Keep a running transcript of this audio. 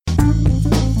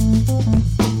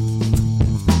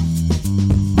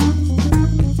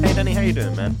you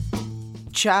doing, man?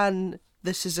 Chan,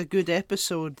 this is a good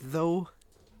episode, though.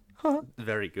 Huh?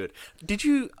 Very good. Did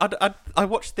you... I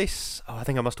watched this... Oh, I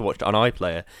think I must have watched it on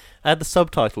iPlayer. I had the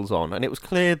subtitles on, and it was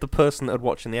clear the person that had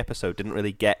watched in the episode didn't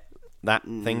really get that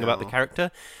thing about the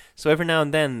character. So every now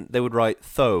and then, they would write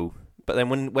 "tho," but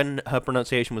then when her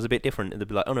pronunciation was a bit different, they'd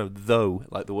be like, "Oh no, though,"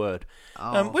 like the word.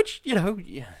 Which, you know...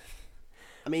 Yeah.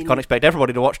 I mean, can't expect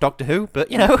everybody to watch Doctor Who,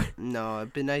 but, you know... No,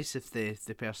 it'd be nice if the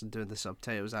person doing the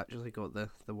subtitles actually got the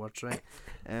words right.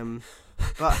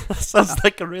 But That sounds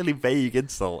like a really vague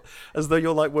insult. As though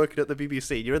you're, like, working at the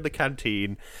BBC, you're in the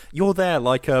canteen, you're there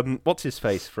like,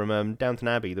 what's-his-face from Downton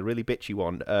Abbey, the really bitchy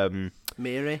one.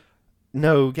 Mary?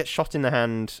 No, gets shot in the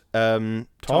hand.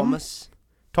 Thomas?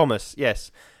 Thomas, yes.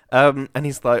 And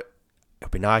he's like, it'd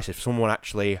be nice if someone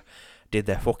actually... did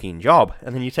their fucking job,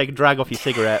 and then you take a drag off your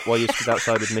cigarette while you're stood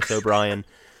outside with Miss O'Brien,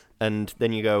 and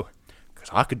then you go, because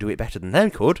I could do it better than they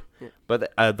could, but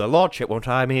the lordship won't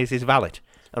hire me as his valet,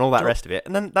 and all that rest of it.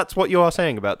 And then that's what you are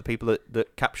saying about the people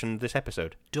that captioned this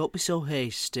episode. Don't be so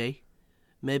hasty.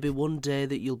 Maybe one day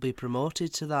that you'll be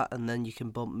promoted to that, and then you can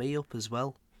bump me up as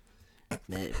well.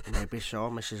 Maybe so,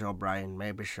 Mrs. O'Brien,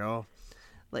 maybe so.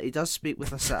 Like, he does speak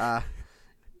with a sort of,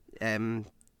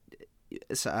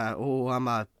 oh, I'm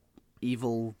a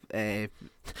evil,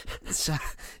 sort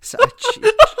of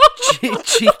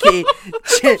cheeky.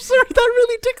 I'm sorry, that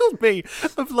really tickled me.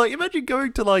 Of like, imagine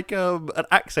going to like an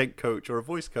accent coach or a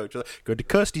voice coach, going to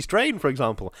Kirsty Strain, for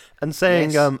example, and saying,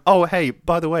 Yes. "Oh, hey,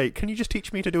 by the way, can you just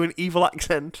teach me to do an evil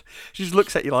accent?" She just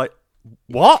looks at you like,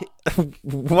 "What?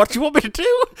 What do you want me to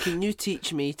do?" Can you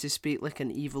teach me to speak like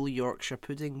an evil Yorkshire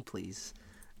pudding, please?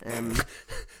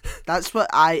 That's what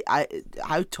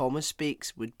how Thomas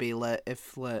speaks would be like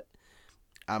if like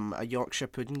a Yorkshire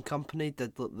pudding company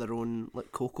did like their own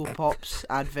like Cocoa Pops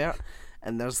advert,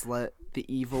 and there's like the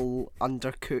evil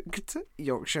undercooked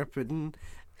Yorkshire pudding.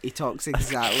 He talks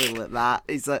exactly like that.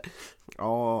 He's like,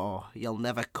 "Oh, you'll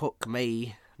never cook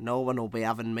me. No one will be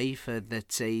having me for the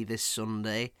tea this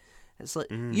Sunday." It's like,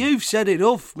 you've said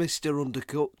enough, Mr.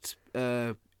 Undercooked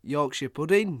Yorkshire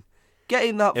pudding. Get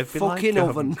in that fucking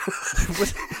oven.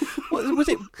 was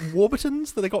it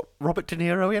Warburton's that they got Robert De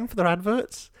Niro in for their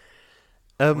adverts?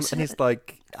 And he's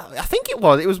like, I think it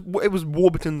was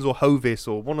Warburton's or Hovis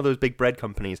or one of those big bread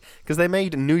companies, because they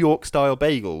made New York style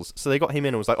bagels. So they got him in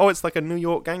and was like, "Oh, it's like a New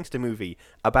York gangster movie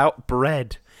about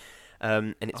bread,"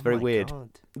 and it's very weird. God.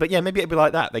 But yeah, maybe it'd be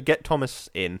like that. They get Thomas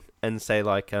in and say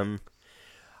like,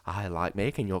 "I like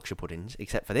making Yorkshire puddings,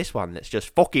 except for this one that's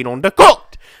just fucking undercooked."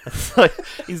 So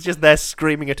he's just there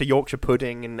screaming at a Yorkshire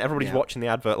pudding, and everybody's watching the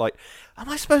advert like,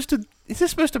 is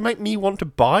this supposed to make me want to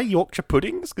buy Yorkshire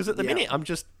puddings? Because at the minute I'm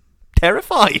just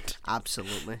terrified.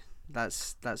 Absolutely.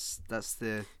 That's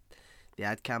the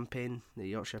ad campaign the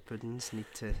Yorkshire puddings need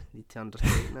to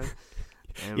undertake now.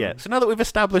 Yeah, so now that we've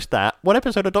established that, what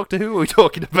episode of Doctor Who are we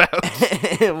talking about?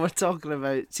 We're talking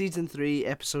about Season 3,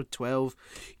 Episode 12,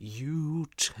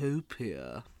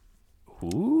 Utopia.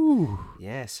 Ooh.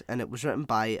 Yes, and it was written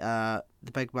by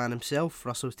the big man himself,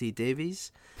 Russell T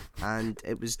Davies, and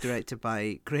it was directed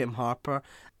by Graham Harper,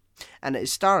 and it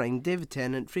is starring David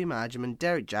Tennant, Freema Agyeman,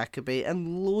 Derek Jacobi,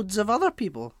 and loads of other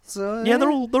people. So Yeah, they're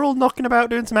all knocking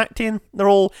about doing some acting.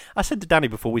 I said to Danny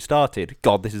before we started,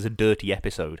 God, this is a dirty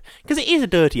episode. Because it is a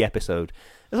dirty episode.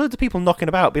 There's loads of people knocking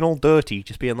about, being all dirty,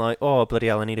 just being like, "Oh, bloody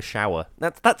hell, I need a shower."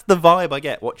 That's the vibe I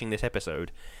get watching this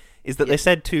episode, is that they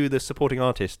said to the supporting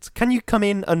artists, "Can you come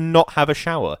in and not have a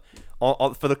shower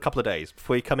for the couple of days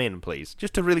before you come in, please?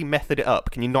 Just to really method it up,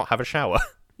 can you not have a shower?"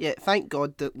 Yeah, thank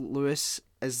God that Lewis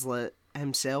is like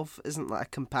himself isn't like a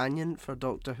companion for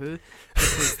Doctor Who,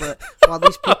 because like, while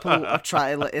these people are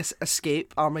trying to like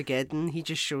escape Armageddon, he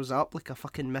just shows up like a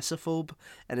fucking misophobe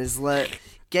and is like,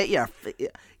 get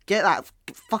that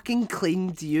fucking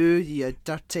cleaned, you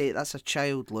dirty. That's a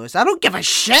child, Lewis. I don't give a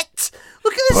shit.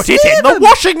 Look at this. Put it in the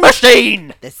washing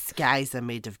machine. The skies are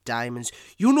made of diamonds.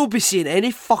 You'll not be seeing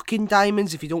any fucking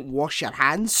diamonds if you don't wash your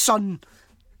hands, son.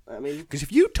 I mean, because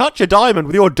if you touch a diamond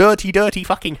with your dirty, dirty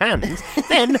fucking hands,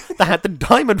 then the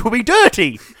diamond will be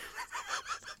dirty.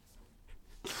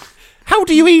 How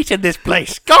do you eat in this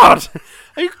place? God!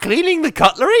 Are you cleaning the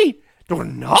cutlery? You're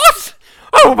not?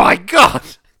 Oh my God!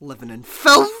 living in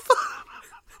filth.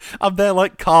 I'm there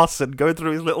like Carson, going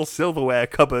through his little silverware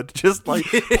cupboard, just like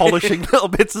polishing little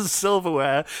bits of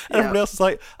silverware. And everybody else is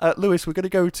like, Lewis, we're going to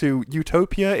go to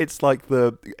Utopia. It's like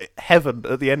the heaven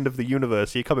at the end of the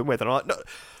universe. Are you coming with? And I'm like, no,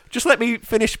 just let me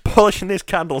finish polishing this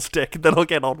candlestick and then I'll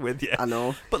get on with you. I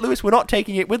know. But Lewis, we're not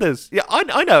taking it with us. Yeah,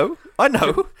 I know.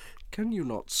 Can you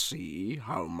not see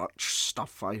how much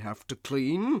stuff I have to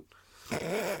clean?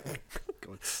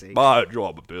 God's sake. My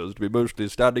job appears to be mostly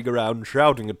standing around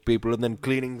shouting at people and then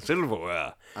cleaning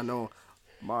silverware. I know.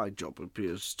 My job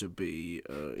appears to be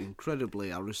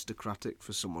incredibly aristocratic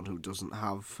for someone who doesn't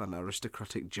have an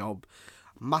aristocratic job.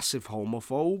 Massive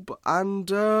homophobe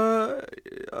and a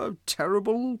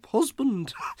terrible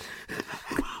husband.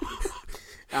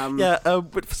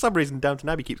 But for some reason Downton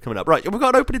Abbey keeps coming up. Right, we've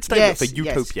got an opening statement for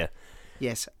Utopia.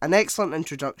 Yes, an excellent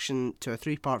introduction to a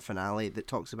 3-part finale that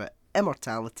talks about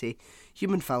immortality,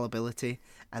 human fallibility,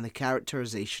 and the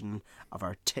characterization of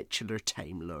our titular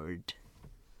Time Lord.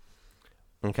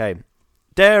 Okay.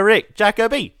 Derek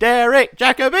Jacobi!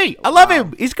 I love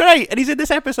him! He's great, and he's in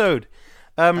this episode.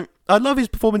 I love his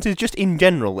performances just in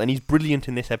general, and he's brilliant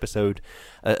in this episode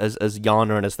as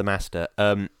Yana and as the Master.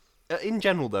 In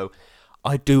general, though,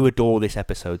 I do adore this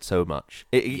episode so much.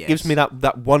 It gives me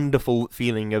that wonderful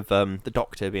feeling of the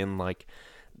Doctor being like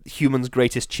human's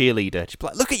greatest cheerleader. Just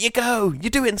like, look at you go! You're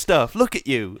doing stuff! Look at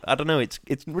you! I don't know, it's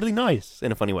really nice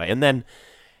in a funny way. And then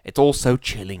it's also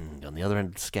chilling on the other end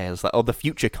of the scale. It's like, the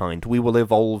future kind. We will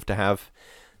evolve to have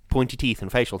pointy teeth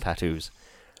and facial tattoos.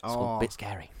 It's all a bit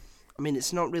scary. I mean,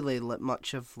 it's not really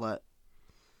much of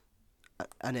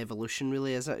an evolution,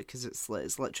 really, is it? Because it's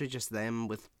literally just them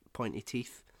with pointy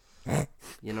teeth.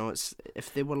 You know, it's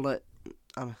if they were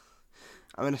I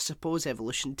mean, I suppose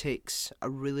evolution takes a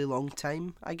really long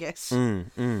time, I guess.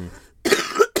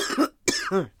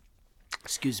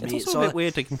 Excuse me. It's also a bit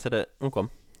weird to consider. Oh, go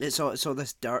on. It's all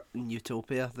this dirt in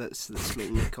Utopia that's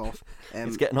making me cough.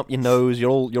 It's getting up your nose.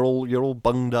 You're all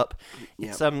bunged up.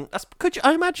 Yeah.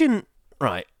 I imagine?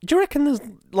 Right. Do you reckon there's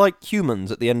like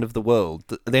humans at the end of the world,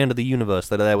 at the end of the universe,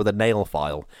 that are there with a nail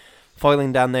file,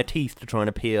 filing down their teeth to try and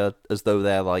appear as though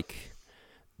they're like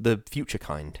the future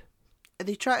kind? Are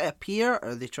they trying to appear, or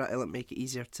are they trying to make it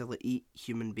easier to eat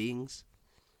human beings?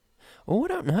 Oh, I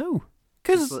don't know.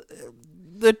 Because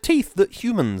the teeth that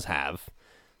humans have,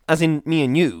 as in me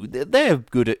and you, they're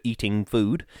good at eating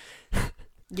food.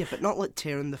 Yeah, but not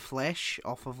tearing the flesh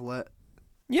off of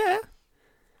Yeah.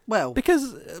 Well,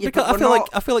 because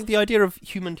I feel like the idea of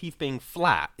human teeth being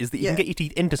flat is that you can get your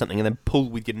teeth into something and then pull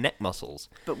with your neck muscles.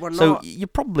 But we're so not. You're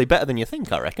probably better than you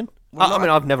think, I reckon. I mean,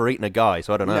 I've never eaten a guy,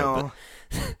 so I don't know.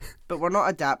 No. But we're not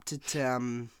adapted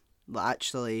to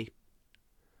actually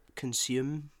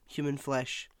consume human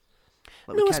flesh.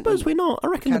 No, I suppose we're not. I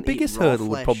reckon the biggest hurdle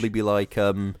would probably be like,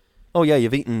 oh yeah,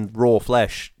 you've eaten raw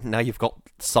flesh. Now you've got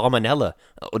salmonella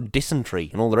or dysentery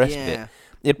and all the rest of it.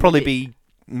 It'd probably be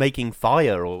making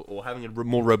fire or having a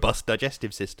more robust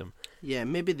digestive system. Yeah,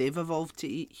 maybe they've evolved to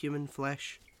eat human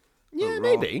flesh. Yeah,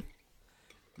 maybe.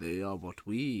 They are what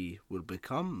we will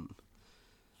become.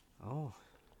 Oh.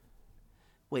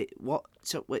 Wait, what?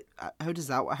 So, wait, how does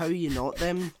that... How are you not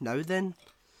them now, then?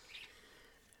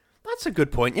 That's a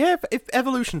good point. Yeah, if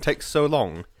evolution takes so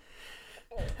long,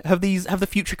 have the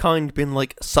future kind been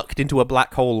like sucked into a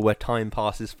black hole where time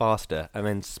passes faster and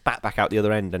then spat back out the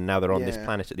other end, and now they're on this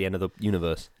planet at the end of the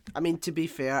universe? I mean, to be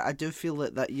fair, I do feel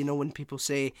that you know, when people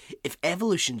say, if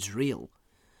evolution's real,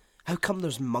 how come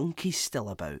there's monkeys still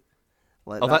about?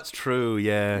 That's true,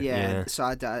 yeah.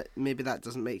 So maybe that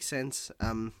doesn't make sense.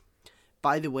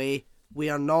 By the way, we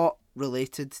are not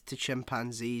related to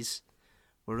chimpanzees.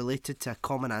 We're related to a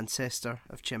common ancestor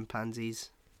of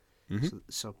chimpanzees. Mm-hmm.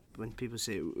 So when people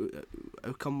say,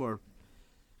 how come we're...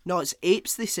 No, it's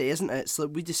apes, they say, isn't it? It's like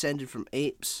we descended from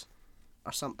apes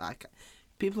or something.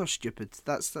 People are stupid.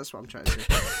 That's what I'm trying to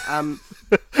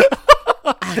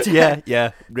say.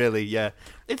 Yeah, really, yeah.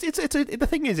 The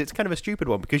thing is, it's kind of a stupid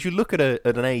one, because you look at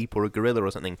an ape or a gorilla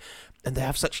or something, and they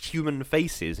have such human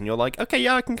faces, and you're like, okay,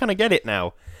 yeah, I can kind of get it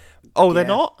now. Oh, they're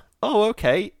not? Oh,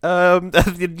 okay.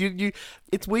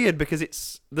 It's weird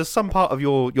because there's some part of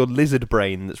your lizard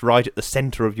brain that's right at the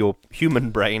center of your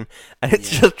human brain, and it's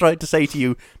just trying to say to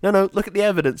you, no, look at the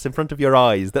evidence in front of your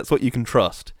eyes. That's what you can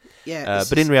trust. Yeah.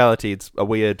 But in reality, it's a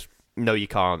weird. No, you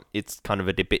can't. It's kind of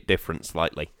a bit different,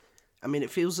 slightly. I mean,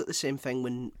 it feels like the same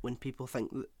thing when people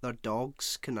think that their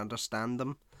dogs can understand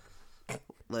them.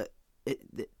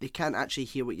 They can't actually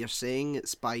hear what you're saying.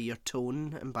 It's by your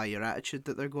tone and by your attitude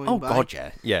that they're going by. Oh, God, yeah.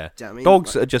 Do you know what I mean?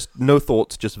 Dogs are just no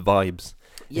thoughts, just vibes.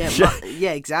 Yeah,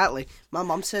 yeah, exactly. My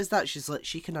mum says that. She's like,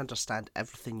 she can understand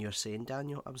everything you're saying,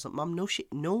 Daniel. I was like, Mum, no, she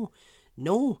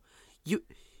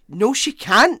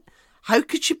can't. How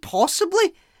could she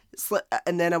possibly? It's like,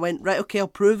 and then I went, right, okay, I'll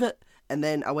prove it. And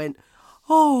then I went,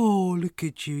 oh, look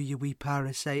at you, you wee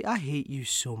parasite. I hate you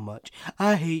so much.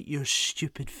 I hate your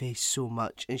stupid face so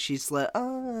much. And she's like,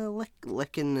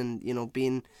 licking and, you know,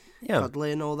 being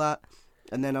cuddly and all that.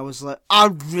 And then I was like, I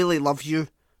really love you.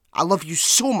 I love you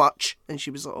so much. And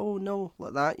she was like, oh, no,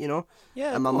 like that, you know.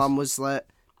 Yeah. And my mum was like,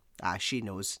 She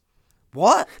knows.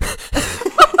 What?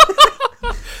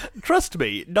 Trust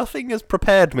me, nothing has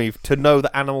prepared me to know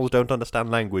that animals don't understand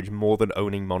language more than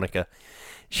owning Monica.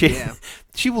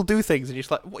 She will do things and you're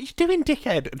just like, what are you doing,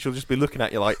 dickhead? And she'll just be looking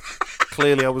at you like,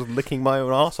 clearly I was licking my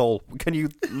own arsehole. Can you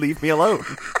leave me alone?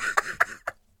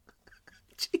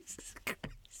 Jesus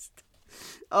Christ.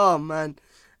 Oh, man.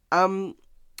 I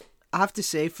have to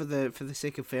say, for the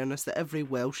sake of fairness, that every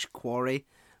Welsh quarry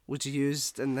was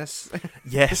used in this,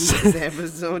 yes. in this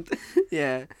episode.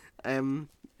 Yeah.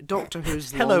 Doctor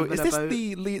Who's Hello, long been about...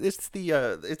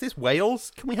 is this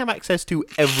Wales? Can we have access to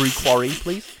every quarry,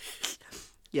 please?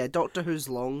 Yeah, Doctor Who's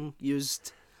long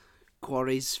used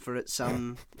quarries for its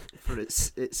backgrounds.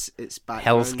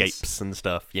 Hellscapes and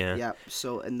stuff, yeah. Yeah,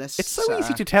 so in this... It's so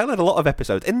easy to tell in a lot of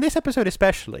episodes. In this episode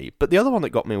especially, but the other one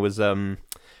that got me was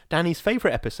Danny's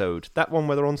favourite episode, that one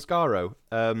where they're on Skaro.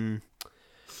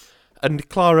 And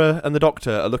Clara and the Doctor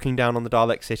are looking down on the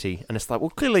Dalek city, and it's like, well,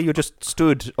 clearly you're just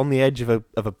stood on the edge of a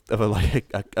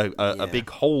big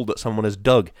hole that someone has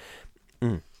dug.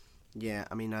 Mm. Yeah,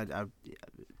 I mean, I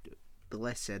the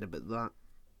less said about that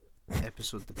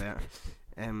episode, the better.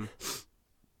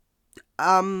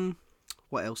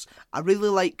 What else? I really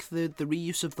like the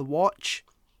reuse of the watch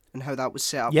and how that was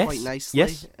set up quite nicely,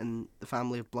 and the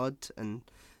Family of Blood, and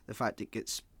the fact it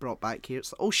gets brought back here.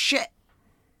 It's like, oh shit,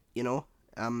 you know.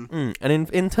 And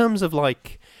in terms of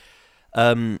like,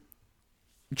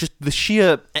 just the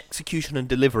sheer execution and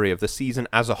delivery of the season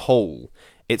as a whole,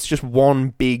 it's just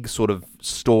one big sort of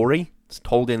story. It's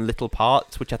told in little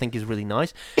parts, which I think is really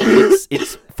nice.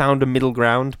 It's found a middle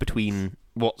ground between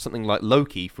what something like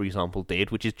Loki, for example,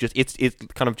 did, which is just it's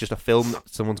kind of just a film that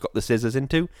someone's got the scissors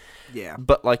into. Yeah.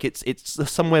 But like it's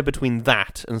somewhere between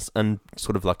that and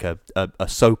sort of like a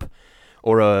soap.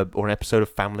 Or an episode of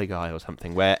Family Guy or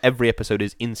something, where every episode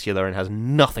is insular and has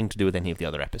nothing to do with any of the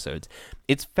other episodes.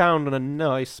 It's found on a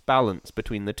nice balance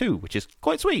between the two, which is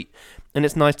quite sweet. And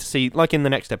it's nice to see, like in the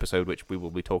next episode, which we will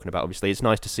be talking about, obviously, it's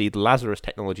nice to see the Lazarus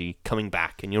technology coming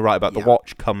back. And you're right about the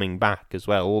watch coming back as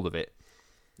well, all of it.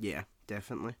 Yeah,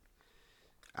 definitely.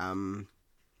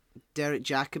 Derek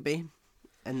Jacobi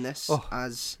in this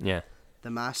as... Yeah. The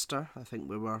Master. I think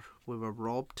we were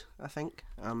robbed. I think.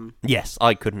 Yes,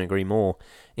 I couldn't agree more.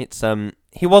 It's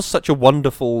he was such a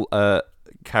wonderful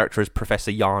character as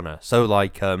Professor Yana. So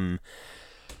like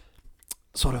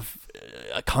sort of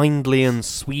kindly and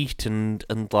sweet and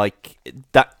like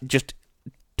that, just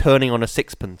turning on a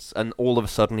sixpence, and all of a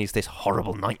sudden he's this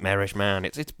horrible nightmarish man.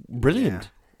 It's brilliant.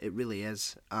 Yeah, it really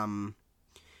is.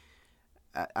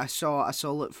 I saw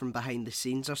it from behind the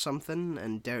scenes or something,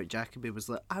 and Derek Jacobi was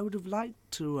like, I would have liked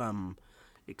to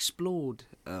explode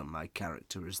my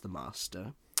character as the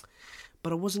Master,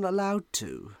 but I wasn't allowed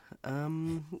to.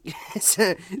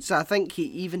 So I think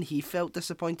he felt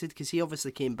disappointed, because he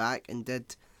obviously came back and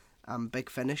did Big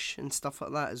Finish and stuff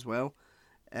like that as well.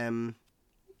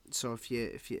 So if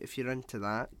you're into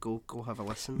that, go have a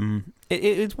listen.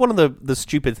 It's one of the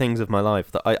stupid things of my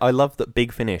life that I love that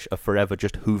Big Finish are forever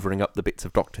just hoovering up the bits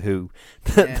of Doctor Who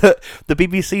that the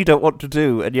BBC don't want to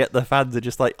do, and yet the fans are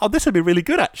just like, oh, this would be really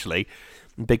good actually.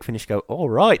 And Big Finish go, all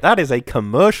right, that is a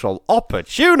commercial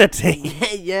opportunity.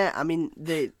 Yeah, I mean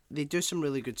they do some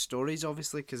really good stories,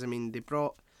 obviously, because I mean they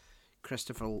brought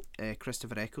Christopher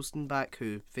Eccleston back,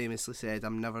 who famously said,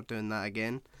 I'm never doing that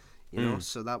again. You know,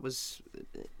 so that was...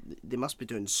 They must be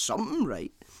doing something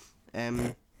right.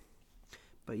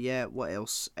 But yeah, what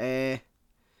else? There's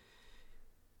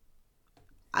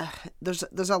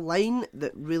a line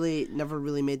that really never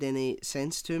really made any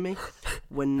sense to me.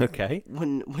 When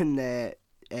Yana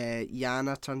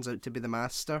turns out to be the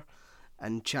Master,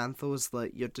 and Chantho's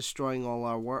like, you're destroying all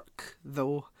our work,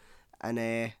 though.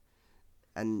 And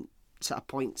sort of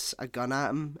points a gun at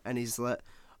him, and he's like,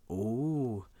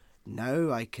 oh...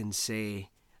 Now I can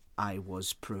say I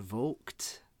was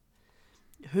provoked.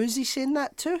 Who's he saying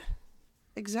that to?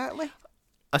 Exactly?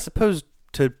 I suppose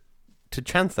to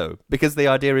Chantho, because the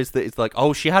idea is that it's like,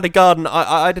 oh, she had a gun,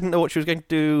 I didn't know what she was going to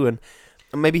do, and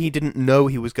maybe he didn't know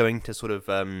he was going to sort of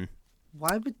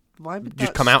why would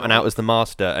just come out and out as the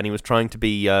Master, and he was trying to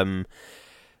be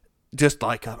just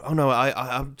like, oh no,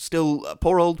 I'm still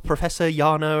poor old Professor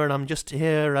Yana, and I'm just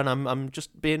here, and I'm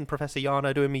just being Professor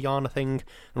Yana, doing me Yana thing,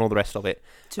 and all the rest of it.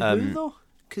 To who, though?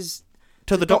 Cause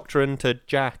to the Doctor and to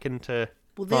Jack and to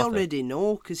Well, they Martha. already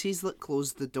know, because he's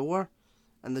closed the door,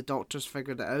 and the Doctor's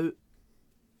figured it out.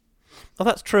 Oh,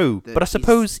 that's true, but I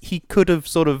suppose he could have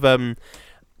sort of...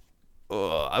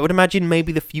 I would imagine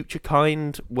maybe the future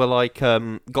kind were like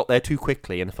got there too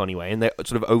quickly in a funny way, and they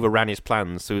sort of overran his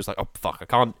plans. So he was like, "Oh fuck,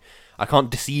 I can't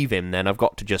deceive him. Then I've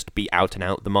got to just be out and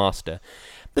out the Master."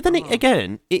 But then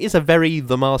again, it is a very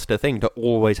the Master thing to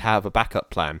always have a backup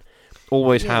plan.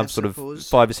 Always Yeah, I have sort of suppose.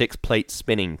 5 or 6 plates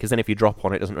spinning, because then if you drop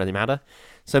one, it doesn't really matter.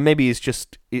 So maybe it's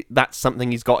just that's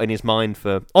something he's got in his mind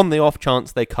for on the off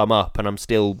chance they come up, and I'm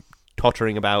still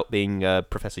tottering about being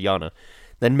Professor Yana.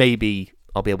 Then maybe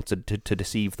I'll be able to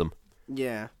deceive them.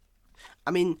 Yeah.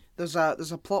 I mean, there's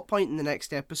a plot point in the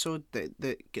next episode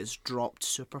that gets dropped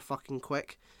super fucking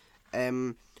quick.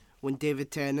 When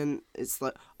David Tennant, it's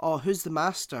like, oh, who's the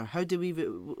Master? How do we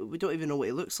don't even know what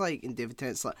he looks like? And David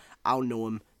Tennant's like, I'll know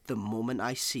him the moment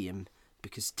I see him,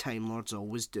 because Time Lords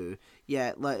always do.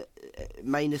 Yeah, like,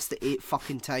 minus the 8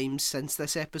 fucking times since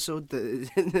this episode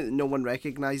that no one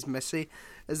recognised Missy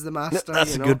as the Master.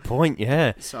 That's a good point,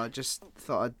 yeah. So I just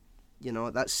thought,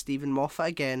 that's Stephen Moffat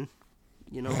again,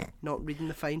 not reading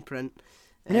the fine print.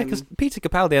 Yeah, because Peter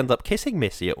Capaldi ends up kissing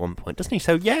Missy at one point, doesn't he?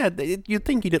 So yeah, you'd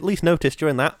think he'd at least notice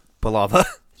during that palaver.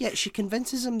 Yeah, she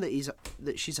convinces him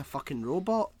that she's a fucking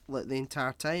robot, like, the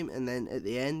entire time, and then at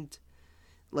the end,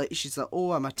 like, she's like,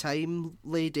 oh, I'm a time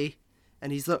lady,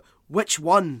 and he's like, which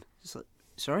one? It's like,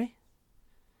 sorry?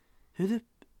 Who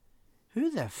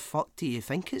the fuck do you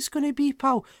think it's going to be,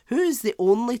 pal? Who is the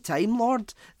only Time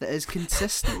Lord that has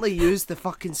consistently used the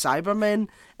fucking Cybermen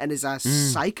and is a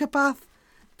psychopath?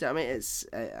 Do you know what I mean? It's,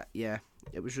 yeah,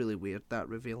 it was really weird, that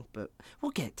reveal, but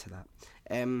we'll get to that.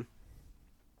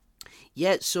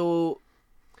 Yeah, so...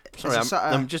 Sorry,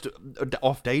 I'm just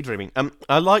off daydreaming.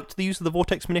 I liked the use of the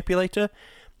vortex manipulator,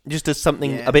 just as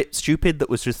something a bit stupid that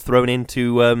was just thrown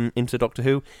into Doctor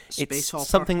Who. Space it's Hopper.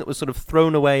 Something that was sort of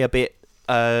thrown away a bit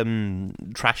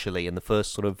trashily in the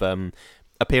first sort of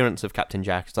appearance of Captain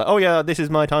Jack. It's like, oh yeah, this is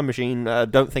my time machine.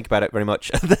 Don't think about it very much,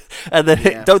 and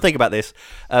then don't think about this.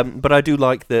 But I do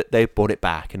like that they brought it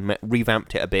back and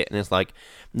revamped it a bit, and it's like,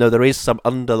 no, there is some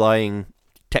underlying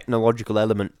technological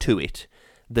element to it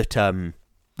that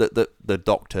that the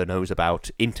Doctor knows about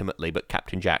intimately, but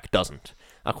Captain Jack doesn't.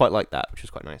 I quite like that, which is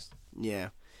quite nice. Yeah.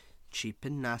 Cheap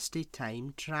and nasty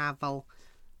time travel.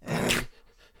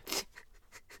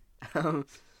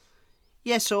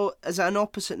 Yeah, so as an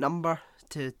opposite number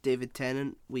to David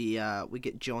Tennant, we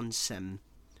get John Sim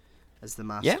as the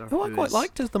Master. Yeah, who I quite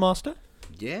liked as the Master.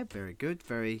 Yeah, very good.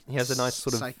 He has a nice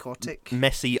sort of psychotic,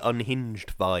 messy,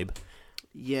 unhinged vibe.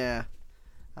 Yeah,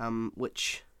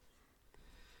 which,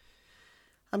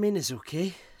 I mean, is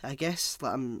okay, I guess.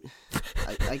 Like,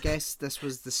 I guess this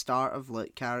was the start of,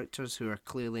 like, characters who are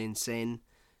clearly insane,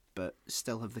 but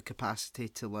still have the capacity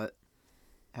to, like,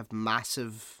 have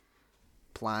massive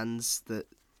plans that,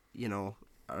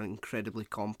 are incredibly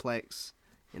complex.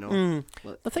 The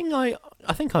thing I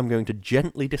think I'm going to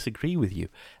gently disagree with you.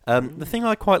 The thing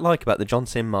I quite like about the John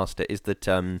Sim Master is that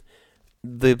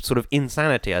the sort of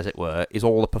insanity, as it were, is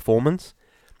all a performance.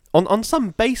 On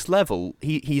some base level,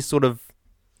 he sort of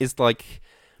is like,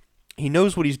 he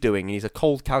knows what he's doing, and he's a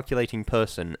cold, calculating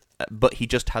person, but he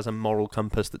just has a moral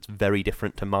compass that's very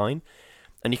different to mine.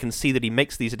 And you can see that he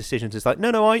makes these decisions. It's like,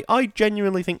 no, I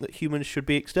genuinely think that humans should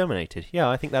be exterminated. Yeah,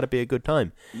 I think that'd be a good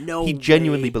time. No, he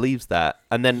genuinely way. Believes that,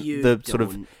 and then You the don't. sort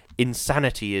of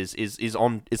insanity is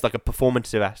like a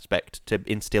performative aspect to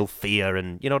instill fear,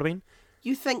 and you know what I mean.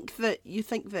 You think that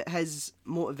his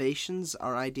motivations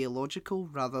are ideological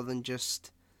rather than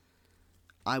just,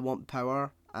 I want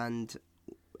power and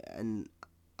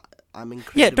I'm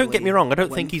incredibly Yeah, don't get me wrong. I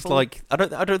don't think he's whimful. like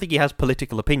I don't think he has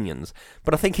political opinions,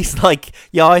 but I think he's like,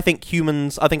 yeah, I think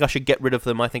humans. I think I should get rid of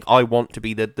them. I think I want to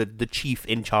be the chief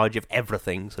in charge of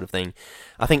everything, sort of thing.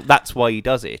 I think that's why he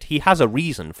does it. He has a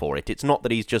reason for it. It's not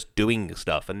that he's just doing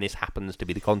stuff and this happens to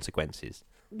be the consequences.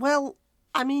 Well,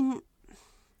 I mean,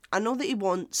 I know that he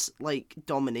wants, like,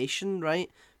 domination, right?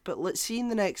 But let's see in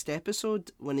the next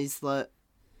episode when he's like,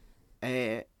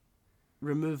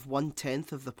 remove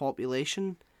 1/10 of the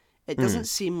population. It doesn't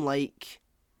seem like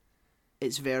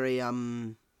it's very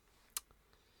doesn't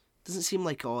seem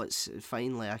like, oh, it's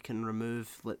finally I can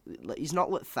remove, like he's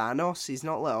not like Thanos. He's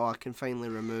not like, oh, I can finally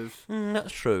remove.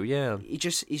 That's true. Yeah.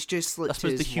 He's just like, I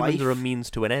suppose to the his humans wife. are a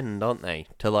means to an end, aren't they?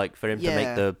 To like for him to Yeah.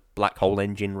 make the black hole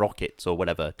engine rockets or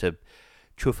whatever, to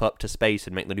chuff up to space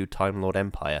and make the new Time Lord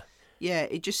Empire. Yeah,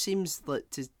 it just seems like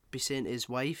to be saying to his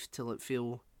wife to, like,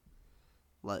 feel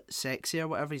like sexy or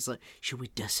whatever. He's like, should we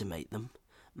decimate them?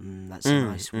 That's a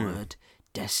nice word.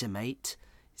 Decimate.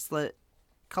 It's like,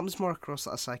 comes more across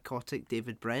like a psychotic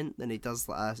David Brent than he does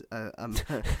like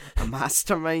a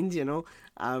mastermind,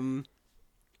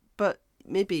 But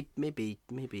maybe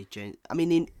I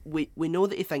mean, we know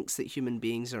that he thinks that human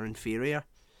beings are inferior,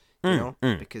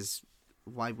 because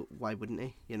why wouldn't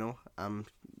he?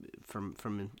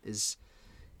 From his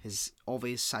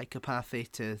obvious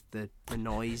psychopathy to the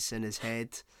noise in his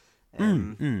head.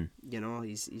 You know,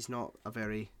 he's not a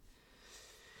very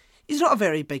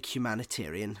big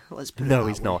humanitarian. Let's put it No, that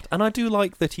he's way. not. And I do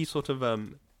like that he sort of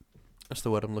what's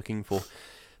the word I'm looking for?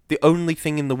 The only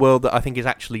thing in the world that I think is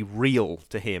actually real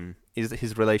to him is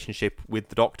his relationship with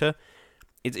the Doctor.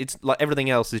 It's like everything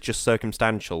else is just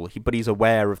circumstantial. But he's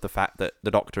aware of the fact that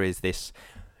the Doctor is this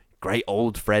great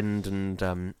old friend,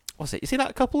 and what's it? Is he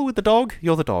that couple with the dog?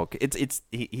 You're the dog.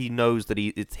 He knows that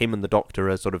it's him and the Doctor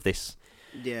are sort of this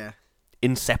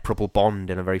inseparable bond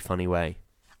in a very funny way.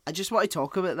 I just want to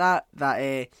talk about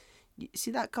that. You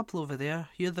see that couple over there?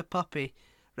 You're the puppy,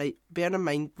 right? Bear in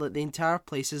mind, like the entire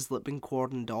place has been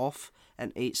cordoned off,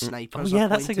 and 8 snipers. Oh yeah, are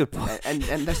that's a pointed, good point.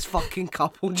 And this fucking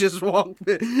couple just walked,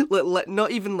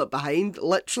 not even behind,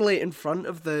 literally in front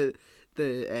of the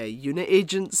unit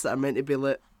agents that are meant to be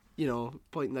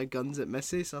pointing their guns at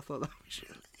Missy. So I thought that was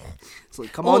really... It's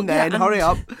like, come on then, hurry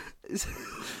up.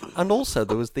 And also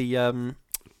there was the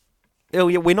oh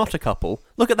yeah, we're not a couple.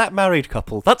 Look at that married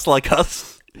couple. That's like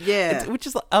us. Yeah. Which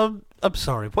is like, I'm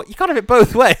sorry, what? You can't have it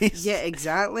both ways. Yeah,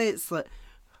 exactly. It's like,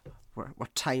 we're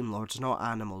Time Lords, not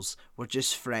animals. We're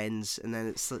just friends. And then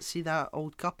it's like, see that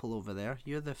old couple over there?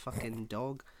 You're the fucking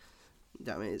dog.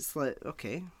 I mean, it's like,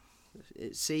 okay,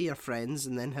 say you're friends,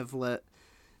 and then have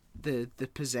the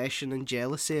possession and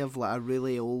jealousy of a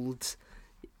really old,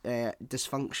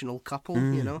 dysfunctional couple.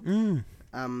 You know.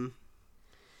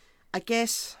 I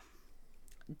guess.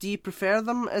 Do you prefer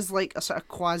them as like a sort of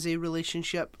quasi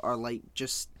relationship, or like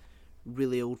just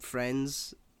really old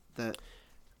friends that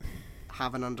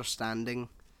have an understanding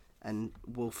and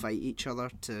will fight each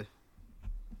other to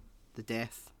the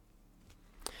death?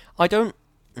 I don't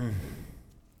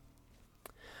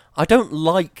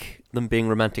like them being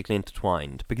romantically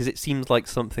intertwined, because it seems like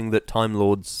something that Time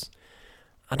Lords,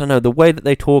 I don't know, the way that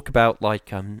they talk about,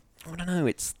 like, I don't know,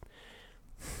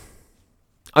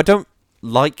 I don't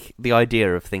like the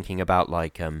idea of thinking about,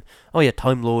 like, oh yeah,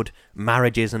 Time Lord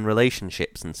marriages and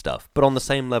relationships and stuff, but on the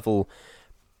same level,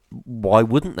 why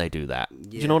wouldn't they do that?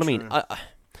 Do you know what I mean?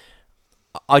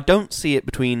 I don't see it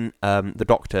between the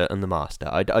Doctor and the Master.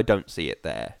 I don't see it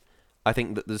there. I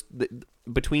think that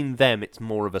between them, it's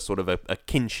more of a sort of a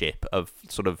kinship of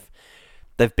sort of,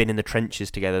 they've been in the trenches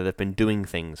together, they've been doing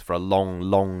things for a long,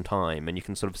 long time, and you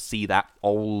can sort of see that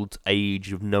old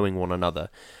age of knowing one another.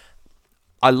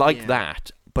 I like that,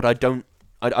 but I don't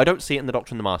see it in the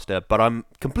Doctor and the Master, but I'm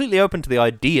completely open to the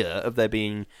idea of there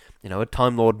being, a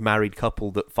Time Lord married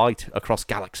couple that fight across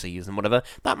galaxies and whatever.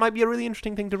 That might be a really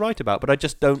interesting thing to write about, but I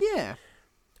just don't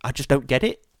get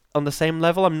it on the same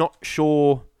level. I'm not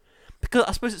sure, because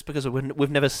I suppose it's because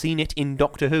we've never seen it in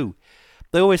Doctor Who.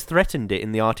 They always threatened it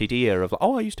in the RTD era of,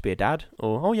 oh, I used to be a dad,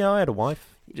 or oh yeah, I had a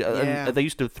wife. Yeah. And they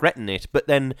used to threaten it, but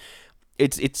then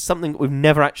it's something that we've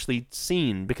never actually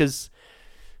seen, because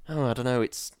I don't know,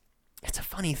 it's a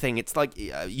funny thing. It's like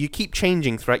you keep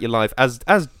changing throughout your life. As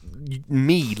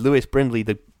me, Lewis Brindley,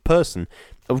 the person,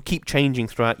 I will keep changing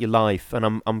throughout your life,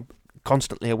 and I'm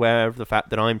constantly aware of the fact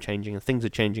that I'm changing and things are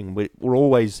changing. We're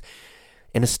always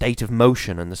in a state of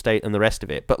motion and the rest of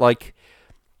it. But like,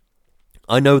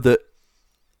 I know that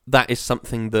is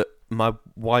something that my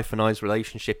wife and I's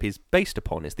relationship is based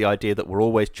upon. Is the idea that we're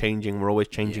always changing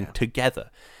together.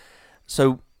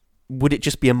 So would it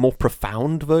just be a more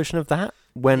profound version of that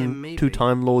when two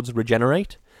Time Lords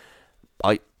regenerate?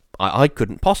 I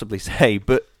couldn't possibly say,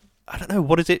 but I don't know.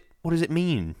 What does it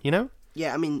mean? You know?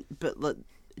 Yeah, I mean, but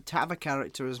to have a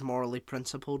character as morally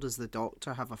principled as the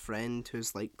Doctor, have a friend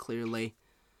who's like clearly,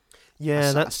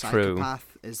 that's true.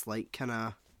 Psychopath is like kind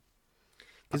of,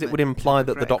 because it would imply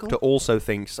that the Doctor also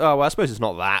thinks, oh, well, I suppose it's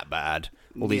not that bad.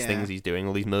 All these things he's doing,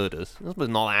 all these murders, I suppose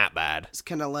it's not that bad. It's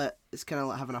kind of like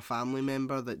having a family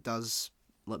member that does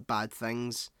like bad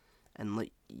things, and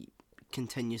like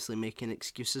continuously making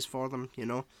excuses for them. You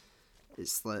know,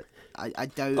 it's like I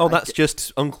doubt. Oh, that's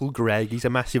just Uncle Greg. He's a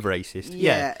massive racist.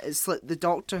 Yeah, it's like the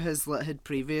Doctor has had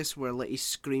previous where like he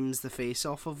screams the face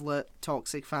off of like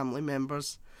toxic family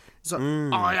members. It's like,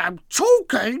 I am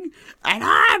talking and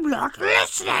I'm not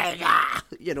listening.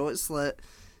 You know, it's like,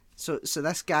 so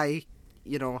this guy,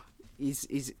 you know,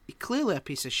 he's clearly a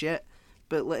piece of shit,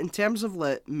 but like in terms of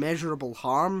like measurable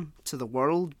harm to the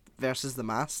world versus the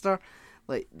Master,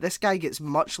 like this guy gets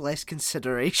much less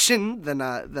consideration than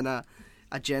a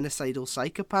genocidal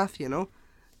psychopath, you know,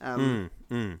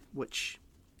 which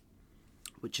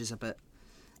is a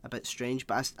bit strange,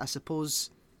 but I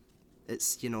suppose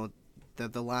it's, you know, they're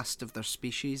the last of their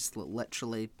species,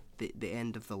 literally the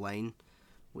end of the line,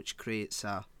 which creates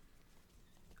a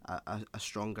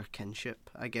stronger kinship,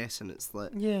 I guess, and it's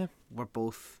like, we're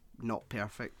both not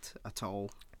perfect at all,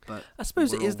 but I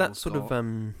suppose it is that sort of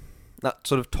that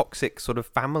sort of toxic sort of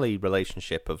family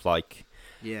relationship of like,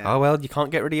 Yeah. oh well, you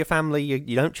can't get rid of your family.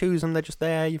 You don't choose them; they're just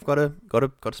there. You've got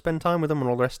to spend time with them and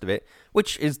all the rest of it,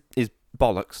 which is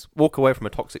bollocks. Walk away from a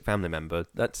toxic family member.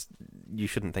 You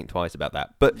shouldn't think twice about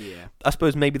that. But Yeah. I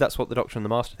suppose maybe that's what the Doctor and the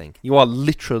Master think. You are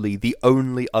literally the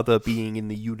only other being in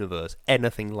the universe,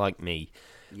 anything like me.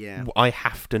 Yeah. I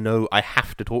have to know. I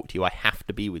have to talk to you. I have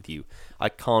to be with you. I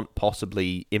can't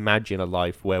possibly imagine a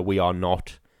life where we are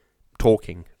not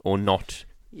talking or not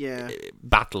Yeah.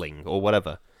 battling or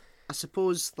whatever. I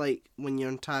suppose, like, when your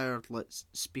entire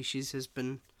species has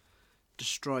been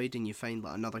destroyed and you find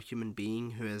like another human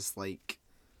being who is like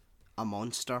a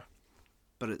monster,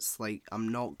 but it's like, I'm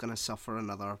not gonna suffer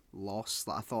another loss.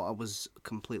 Like, I thought I was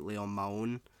completely on my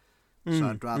own, so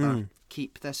I'd rather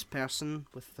keep this person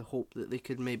with the hope that they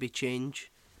could maybe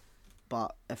change.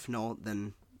 But if not,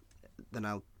 then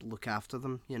I'll look after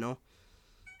them, you know.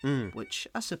 Which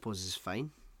I suppose is fine.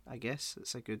 I guess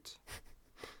it's a good.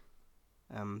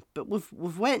 But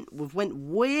we've went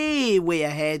way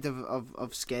ahead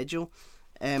of schedule.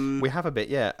 We have a bit,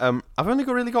 yeah. I've only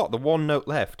really got the one note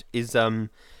left. Is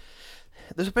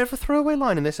there's a bit of a throwaway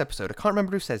line in this episode. I can't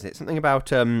remember who says it. Something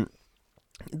about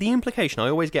the implication I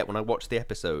always get when I watch the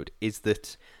episode is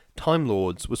that Time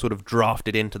Lords were sort of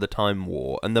drafted into the Time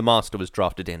War, and the Master was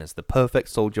drafted in as the perfect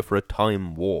soldier for a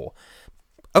Time War.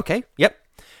 Okay, yep.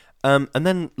 And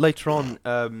then later on,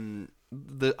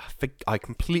 I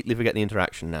completely forget the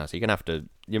interaction now, so you're gonna have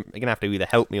to either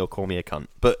help me or call me a cunt.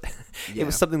 But Yeah. it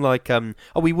was something like,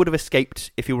 we would have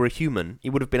escaped if you were a human.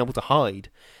 You would have been able to hide.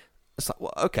 It's like,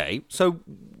 well, okay, so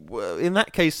in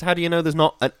that case, how do you know there's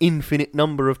not an infinite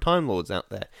number of Time Lords out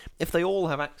there? If they all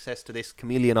have access to this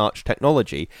Chameleon Arch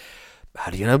technology,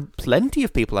 how do you know plenty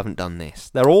of people haven't done this?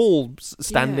 They're all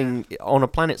standing on a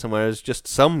planet somewhere as just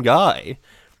some guy.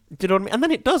 Do you know what I mean? And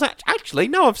then it does actually,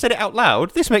 now I've said it out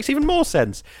loud, this makes even more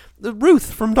sense. The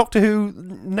Ruth from Doctor Who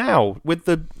now, with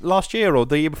the last year or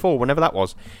the year before, whenever that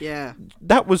was. Yeah.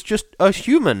 That was just a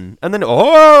human. And then,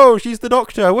 oh, she's the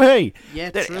Doctor, way.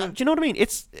 Yeah, Do true. you know what I mean?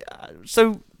 It's,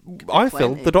 so I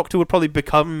feel Plenty. the Doctor would probably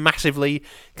become massively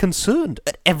concerned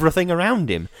at everything around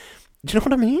him. Do you know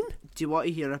what I mean? Do you want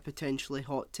to hear a potentially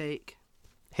hot take?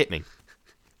 Hit me.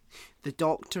 The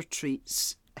Doctor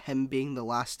treats him being the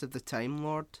last of the Time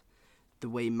Lord the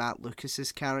way Matt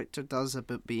Lucas's character does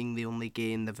about being the only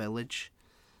gay in the village.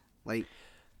 Like,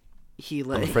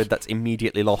 I'm afraid that's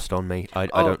immediately lost on me. I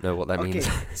don't know what that means.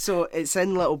 So it's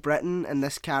in Little Britain, and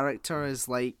this character is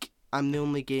like, I'm the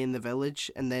only gay in the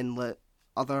village, and then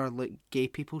other gay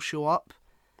people show up,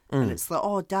 and it's like,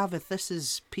 oh, David, this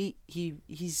is Pete.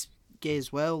 He's gay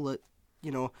as well.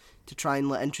 To try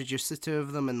and introduce the two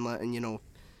of them, and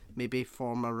maybe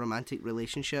form a romantic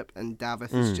relationship. And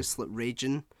David is just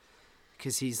raging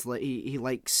because he's he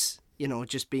likes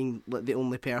just being the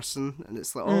only person, and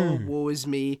it's like, oh, woe is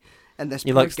me. And this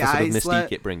He poor likes the sort of guy's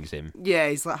mystique it brings him. yeah,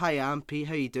 he's like, hi, I'm Pete,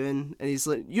 how you doing? And he's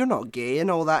like, you're not gay and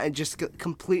all that, and just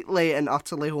completely and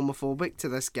utterly homophobic to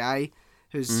this guy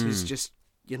who's just,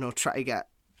 trying to get,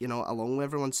 along with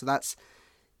everyone. So that's,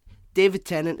 David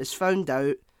Tennant has found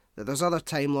out that there's other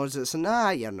Time Lords that say, nah,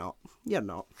 you're not.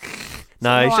 No,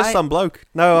 he's just some bloke.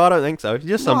 No, I don't think so. He's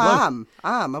just some bloke.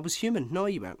 I was human. No,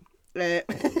 you weren't.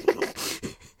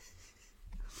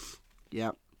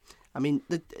 Yeah. I mean,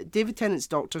 David Tennant's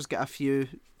Doctor's got a few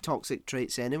toxic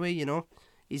traits anyway,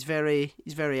 He's very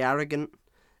arrogant,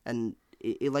 and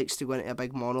he likes to go into a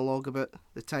big monologue about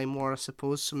the Time War, I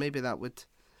suppose. So maybe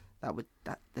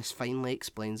this finally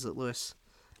explains it, Lewis.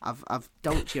 I've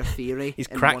dumped your theory. He's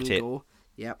in cracked one it. go.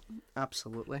 Yep,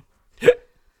 absolutely.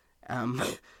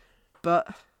 But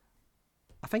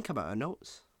I think I'm out of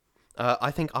notes.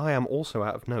 I think I am also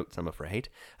out of notes, I'm afraid.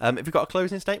 Have you got a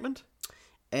closing statement?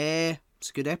 It's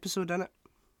a good episode, isn't it?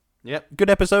 Yep, good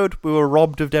episode. We were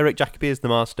robbed of Derek Jacobi as the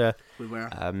Master. We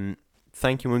were.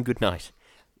 Thank you and good night.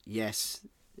 Yes.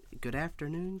 Good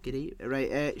afternoon, good evening.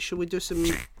 Right, shall we do some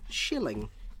shilling?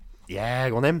 Yeah,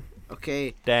 go on then.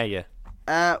 Okay. Dare you.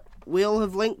 We all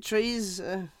have link trees.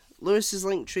 Lewis's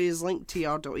link tree is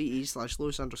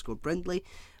linktr.ee/Lewis_Brindley.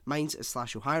 Mine's is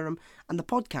 /O'Hiram. And the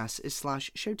podcast is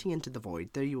 /Shouting Into the Void.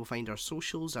 There you will find our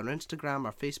socials, our Instagram,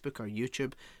 our Facebook, our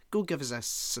YouTube. Go give us a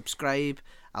subscribe,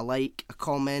 a like, a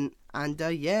comment, and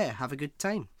have a good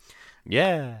time.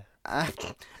 Yeah.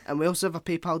 And we also have a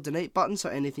PayPal donate button, so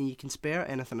anything you can spare,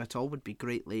 anything at all, would be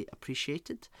greatly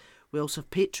appreciated. We also have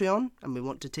Patreon, and we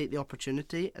want to take the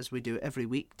opportunity, as we do every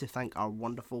week, to thank our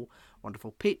wonderful,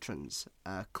 wonderful patrons.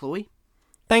 Chloe.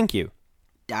 Thank you.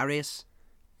 Darius.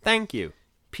 Thank you.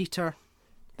 Peter.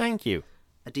 Thank you.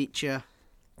 Aditya.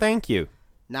 Thank you.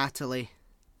 Natalie.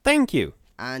 Thank you.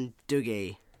 And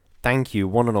Dougie. Thank you,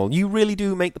 one and all. You really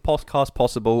do make the podcast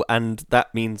possible, and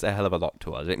that means a hell of a lot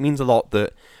to us. It means a lot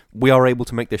that we are able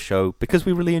to make this show because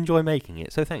we really enjoy making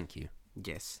it, so thank you.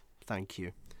 Yes, thank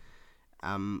you.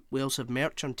 We also have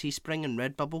merch on Teespring and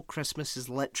Redbubble. Christmas is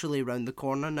literally around the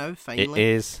corner now, finally.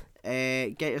 It is.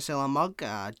 Get yourself a mug,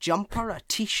 a jumper, a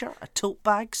t-shirt, a tote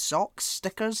bag, socks,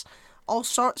 stickers, all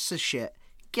sorts of shit.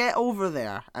 Get over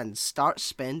there and start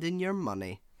spending your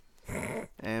money.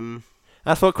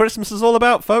 That's what Christmas is all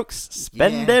about, folks.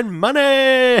 Spending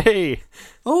money!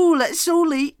 Oh, let's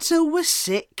all eat till we're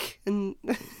sick. And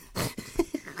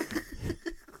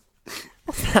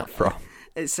What's that from?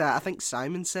 it's I think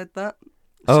Simon said that.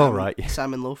 Oh, Simon, right.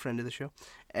 Simon Lowe, friend of the show.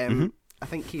 I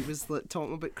think he was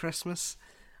talking about Christmas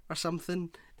or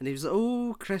something, and he was like,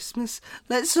 "Oh, Christmas,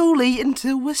 let's all eat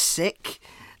until we're sick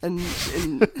and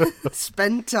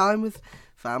spend time with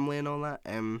family and all that."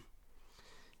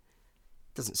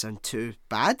 Doesn't sound too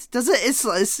bad, does it?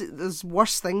 There's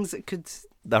worse things that could.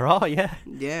 There are, yeah.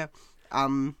 Yeah.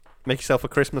 Make yourself a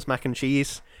Christmas mac and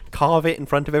cheese, carve it in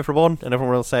front of everyone, and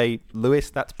everyone will say, "Lewis,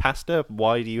 that's pasta.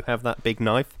 Why do you have that big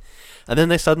knife?" And then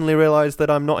they suddenly realise that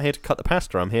I'm not here to cut the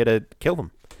pasta, I'm here to kill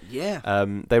them. Yeah.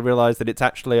 They realise that it's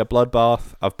actually a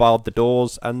bloodbath, I've barred the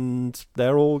doors, and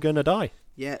they're all going to die.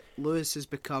 Yeah, Lewis has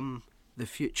become the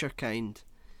future kind.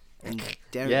 And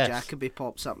Derek Yes. Jacobi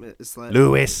pops up. It's like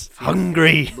Lewis,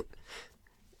 hungry!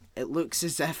 It looks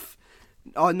as if.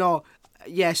 Oh no!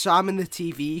 Yeah, so I'm in the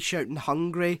TV shouting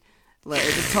 "hungry," like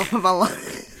at the top of my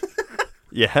lungs.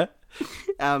 Yeah?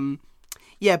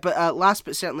 Yeah, but last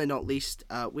but certainly not least,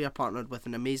 we are partnered with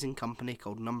an amazing company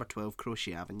called Number 12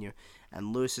 Crochet Avenue,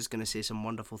 and Lewis is going to say some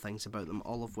wonderful things about them,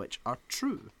 all of which are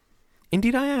true.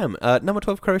 Indeed I am. Number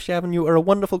 12 Crochet Avenue are a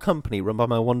wonderful company run by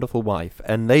my wonderful wife,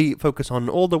 and they focus on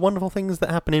all the wonderful things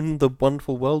that happen in the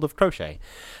wonderful world of crochet.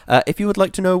 If you would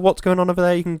like to know what's going on over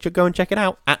there, you can go and check it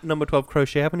out at Number 12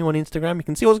 Crochet Avenue on Instagram. You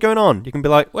can see what's going on. You can be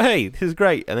like, well, hey, this is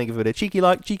great, and then give it a cheeky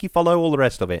like, cheeky follow, all the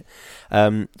rest of it.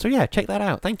 So yeah, check that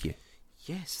out. Thank you.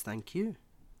 Yes, thank you.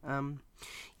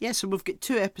 Yeah, so we've got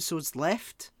 2 episodes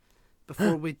left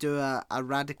before we do a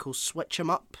radical switch 'em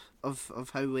up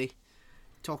of how we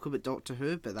talk about Doctor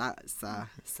Who, but it's a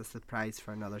surprise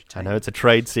for another time. I know it's a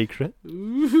trade secret.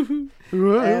 Humans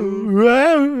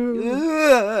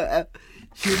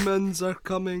are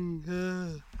coming.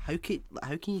 How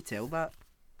can you tell that?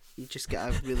 You just get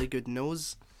a really good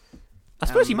nose. I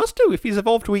suppose he must do. If he's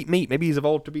evolved to eat meat, maybe he's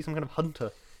evolved to be some kind of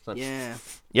hunter. So, Yeah.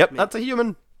 yep, that's a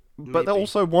human. But Maybe.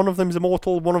 also, one of them's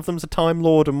immortal, one of them's a Time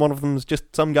Lord, and one of them's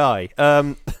just some guy.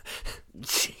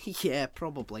 Yeah,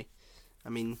 probably. I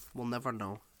mean, we'll never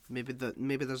know. Maybe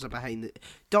there's a behind it.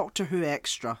 Doctor Who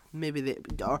Extra,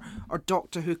 or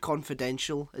Doctor Who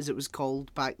Confidential, as it was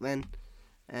called back then.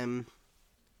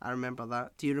 I remember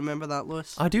that. Do you remember that,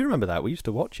 Lewis? I do remember that. We used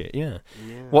to watch it, yeah.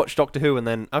 Yeah. Watch Doctor Who and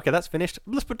then, okay, that's finished.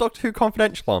 Let's put Doctor Who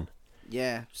Confidential on.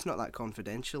 Yeah, it's not that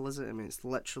confidential, is it? I mean, it's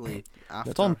literally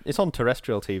after. It's on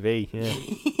terrestrial TV, yeah.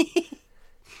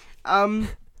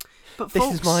 But This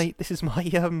folks, is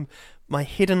my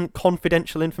hidden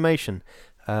confidential information.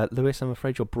 Lewis, I'm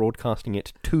afraid you're broadcasting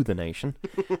it to the nation.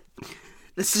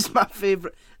 this is my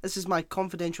favourite. This is my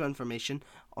confidential information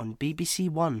on BBC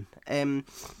One.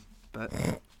 But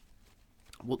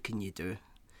what can you do?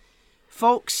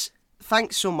 Folks,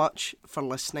 thanks so much for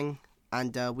listening,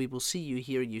 and we will see you,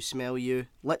 hear you, smell you,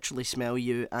 literally smell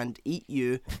you, and eat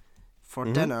you for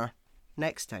dinner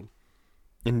next time.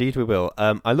 Indeed we will.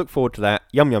 I look forward to that.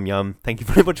 Yum, yum, yum. Thank you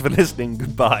very much for listening.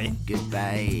 Goodbye.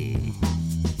 Goodbye.